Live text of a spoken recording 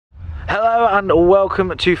Hello and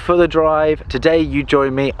welcome to For The Drive. Today you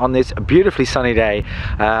join me on this beautifully sunny day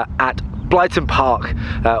at Blyton Park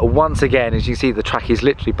once again. As you can see, the track is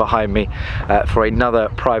literally behind me for another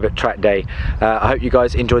private track day. I hope you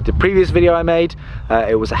guys enjoyed the previous video I made.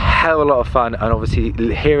 It was a hell of a lot of fun, and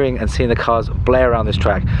obviously hearing and seeing the cars blare around this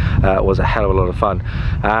track was a hell of a lot of fun.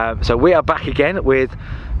 So we are back again with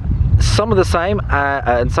some of the same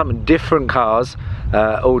and some different cars,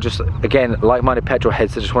 all just again like-minded petrol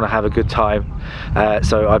heads that just want to have a good time.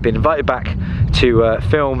 So I've been invited back to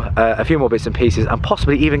film a few more bits and pieces, and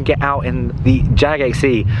possibly even get out in the Jag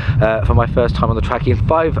XE for my first time on the track in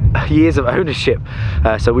 5 years of ownership.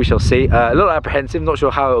 So we shall see. A little apprehensive, not sure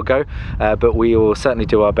how it'll go, but we will certainly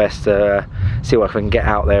do our best to see what I can get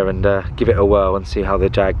out there and give it a whirl and see how the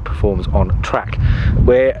Jag performs on track.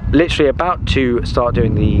 We're literally about to start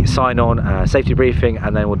doing the sign-on safety briefing,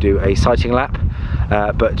 and then we'll do a sighting lap.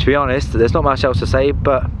 But to be honest, there's not much else to say,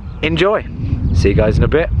 but enjoy. See you guys in a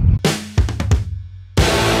bit.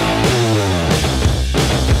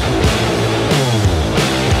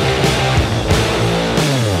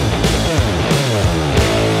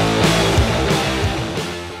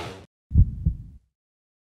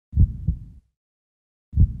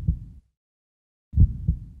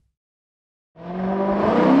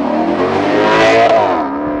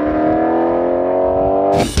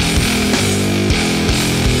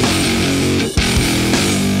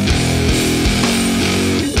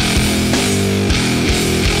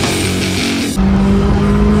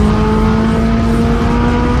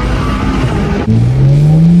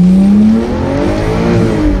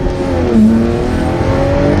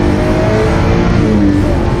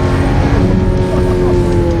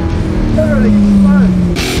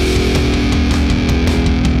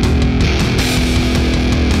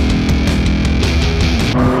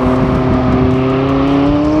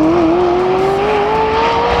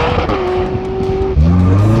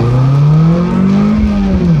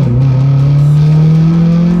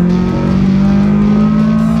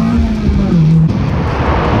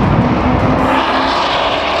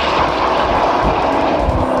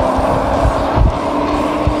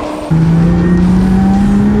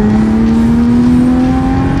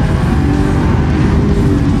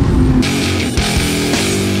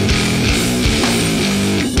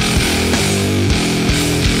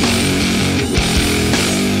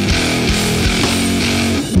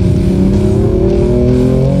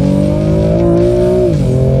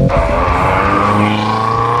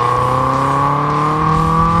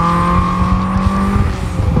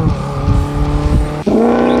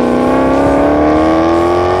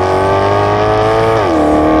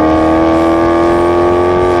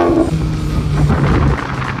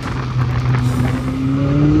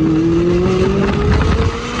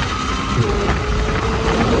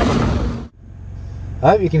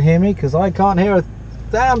 I hope you can hear me, because I can't hear a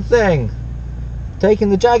damn thing. Taking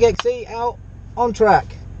the Jag XE out on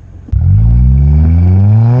track.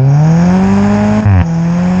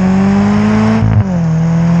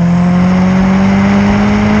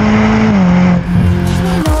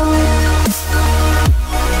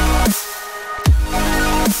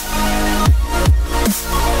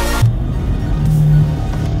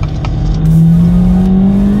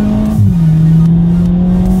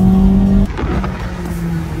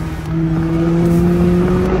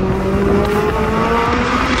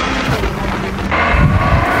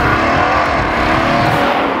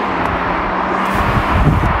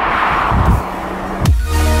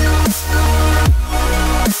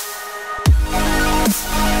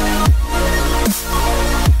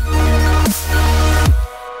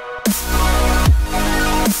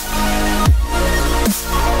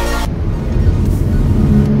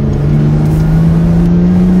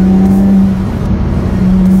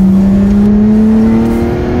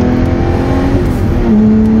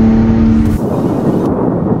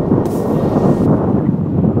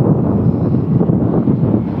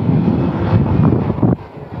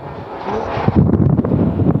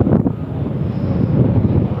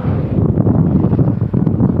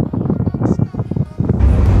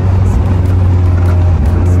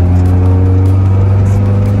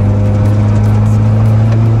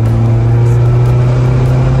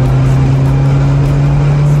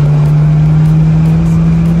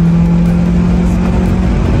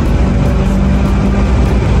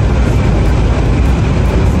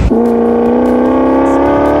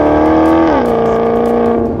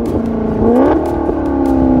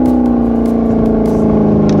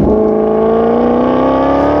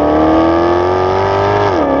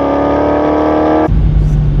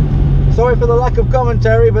 for the lack of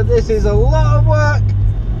commentary, but this is a lot of work.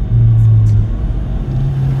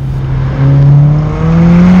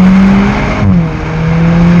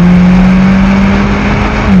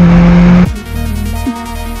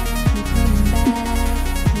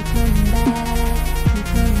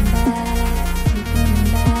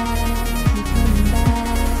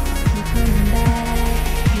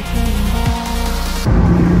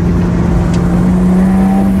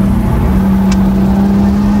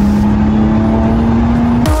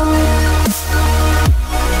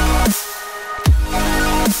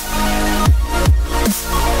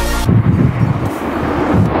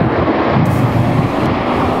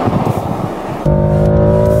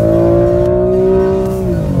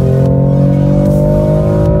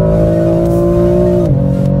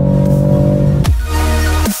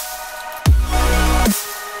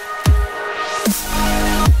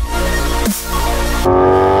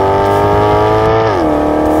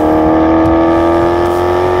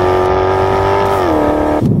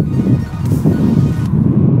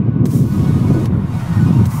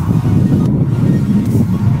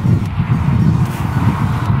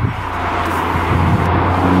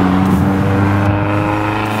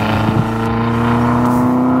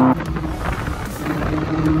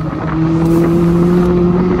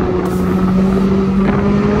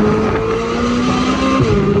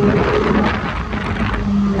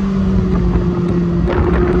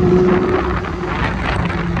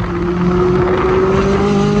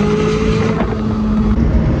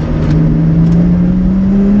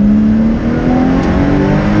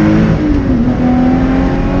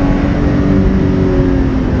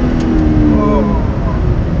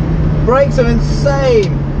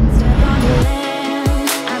 insane.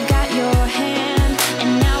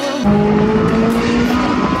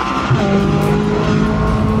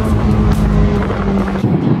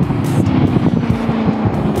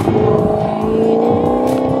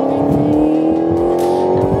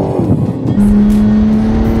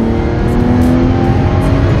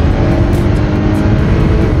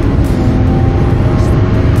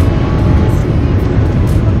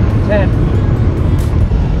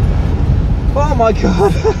 Oh my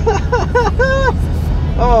god.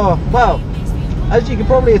 Oh well, as you can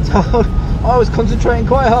probably have told, I was concentrating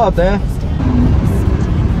quite hard there.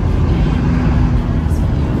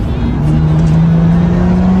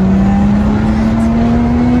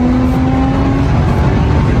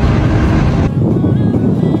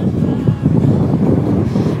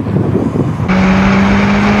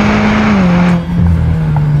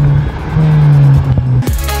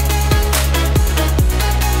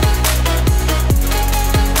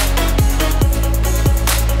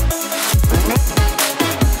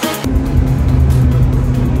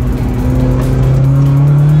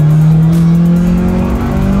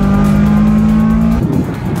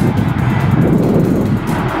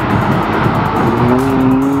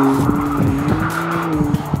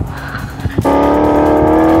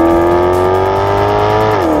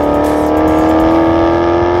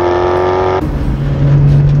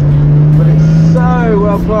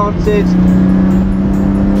 Planted.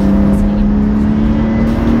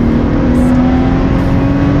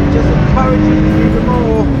 Just encourage you to do the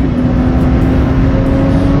more.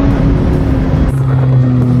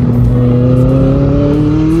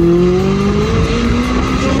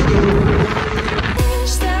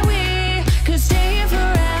 That we could stay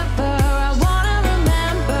forever. I wanna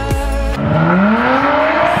remember.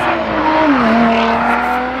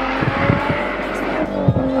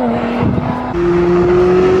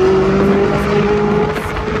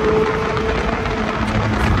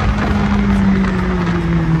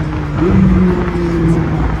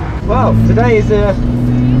 Well, today is a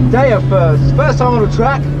day of firsts. First time on a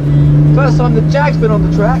track, first time the Jag's been on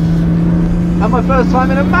the track, and my first time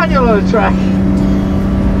in a manual on a track.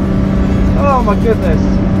 Oh my goodness.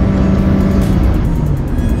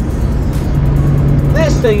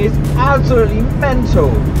 This thing is absolutely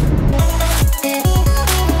mental.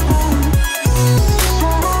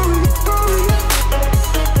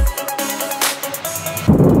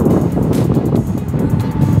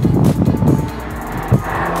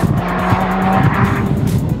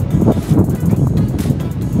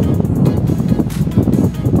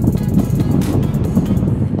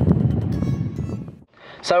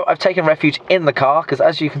 So I've taken refuge in the car because,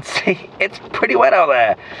 as you can see, it's pretty wet out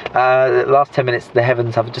there. The last 10 minutes the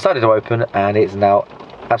heavens have decided to open and it's now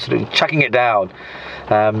absolutely chucking it down.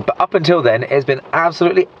 But up until then it's been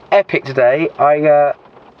absolutely epic today. I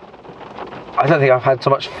don't think I've had so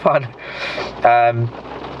much fun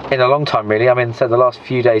in a long time really. I mean, so the last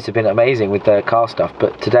few days have been amazing with the car stuff,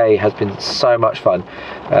 but today has been so much fun.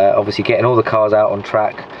 Obviously getting all the cars out on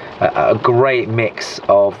track, a great mix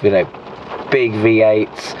of, you know, big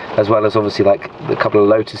V8s, as well as obviously like a couple of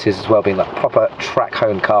Lotuses as well, being like proper track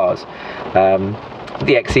honed cars.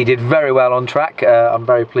 The XC did very well on track. I'm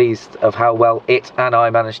very pleased of how well it and I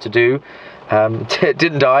managed to do.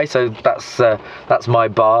 Didn't die, so that's my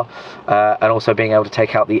bar. And also being able to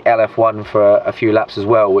take out the LF1 for a few laps as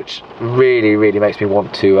well, which really makes me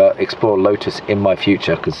want to explore Lotus in my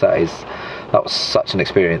future, because that was such an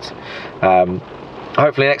experience.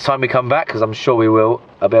 Hopefully next time we come back, because I'm sure we will,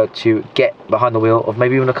 I'll be able to get behind the wheel of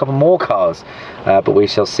maybe even a couple more cars, but we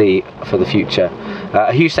shall see for the future.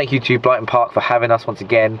 A huge thank you to Blyton Park for having us once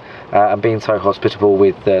again, and being so hospitable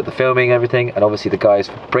with the filming and everything, and obviously the guys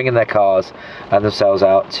for bringing their cars and themselves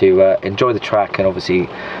out to enjoy the track, and obviously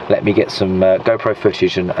let me get some GoPro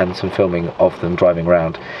footage and some filming of them driving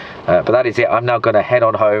around. But that is it. I'm now going to head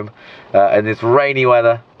on home in this rainy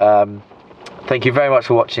weather. Thank you very much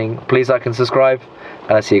for watching. Please like and subscribe,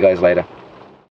 and I'll see you guys later.